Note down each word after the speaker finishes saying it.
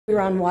We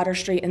were on Water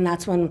Street, and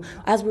that's when,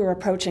 as we were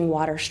approaching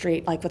Water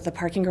Street, like with the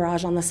parking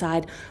garage on the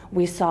side,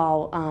 we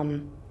saw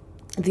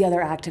the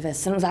other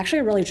activists, and it was actually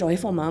a really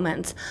joyful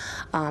moment.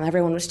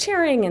 Everyone was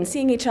cheering and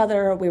seeing each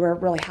other. We were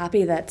really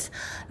happy that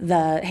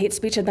the hate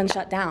speech had been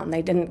shut down.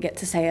 They didn't get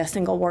to say a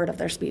single word of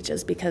their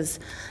speeches because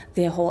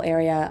the whole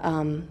area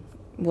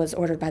was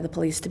ordered by the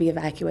police to be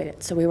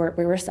evacuated. So we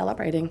were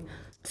celebrating.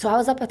 So I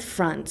was up at the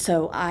front,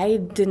 so I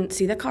didn't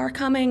see the car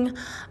coming.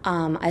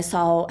 I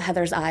saw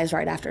Heather's eyes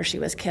right after she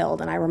was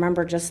killed, and I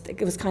remember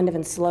it was kind of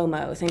in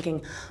slow-mo,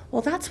 thinking,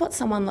 well, that's what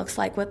someone looks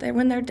like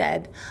when they're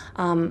dead.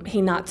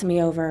 He knocked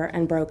me over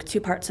and broke 2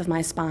 parts of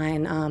my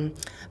spine,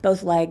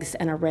 both legs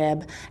and a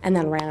rib, and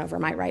then ran over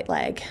my right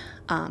leg.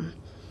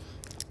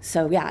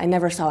 So yeah, I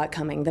never saw it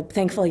coming.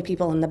 Thankfully,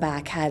 people in the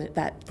back had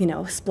that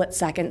split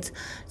second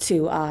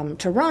to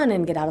run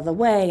and get out of the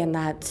way, and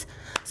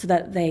so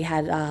that they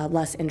had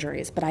less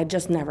injuries. But I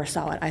just never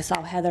saw it. I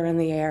saw Heather in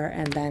the air,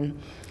 and then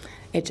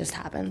it just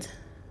happened.